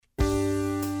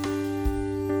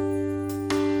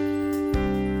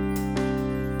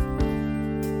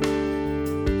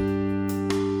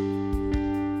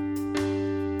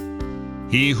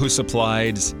He who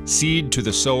supplies seed to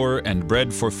the sower and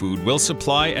bread for food will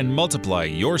supply and multiply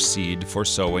your seed for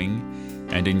sowing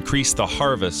and increase the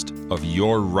harvest of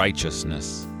your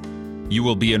righteousness. You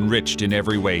will be enriched in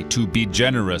every way, to be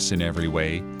generous in every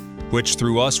way, which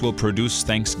through us will produce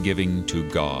thanksgiving to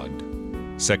God.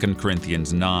 2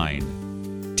 Corinthians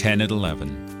 9, 10 and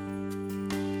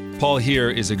 11. Paul here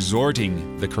is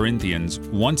exhorting the Corinthians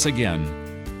once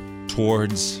again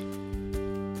towards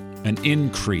an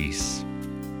increase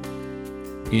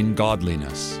in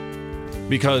godliness.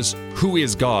 Because who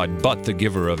is God but the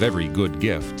giver of every good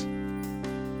gift?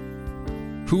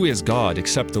 Who is God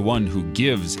except the one who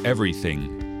gives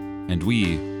everything, and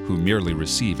we who merely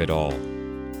receive it all?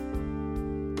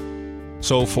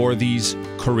 So for these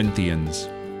Corinthians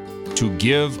to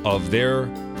give of their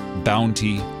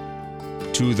bounty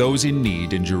to those in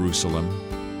need in Jerusalem,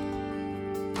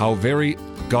 how very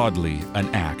godly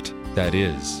an act that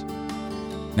is.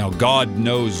 Now God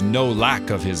knows no lack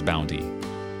of His bounty.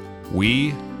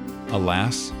 We,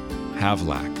 alas, have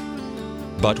lack.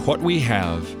 But what we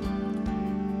have,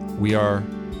 we are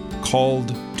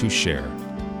called to share.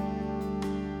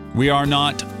 We are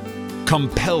not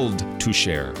compelled to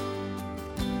share.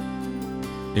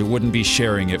 It wouldn't be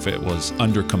sharing if it was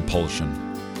under compulsion.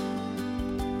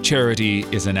 Charity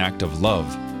is an act of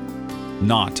love,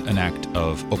 not an act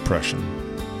of oppression.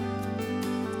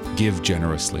 Give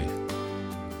generously.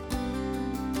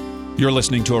 You're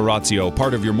listening to Oratio,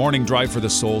 part of your morning drive for the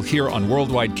soul here on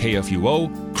Worldwide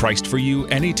KFUO, Christ for you,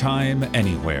 anytime,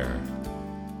 anywhere.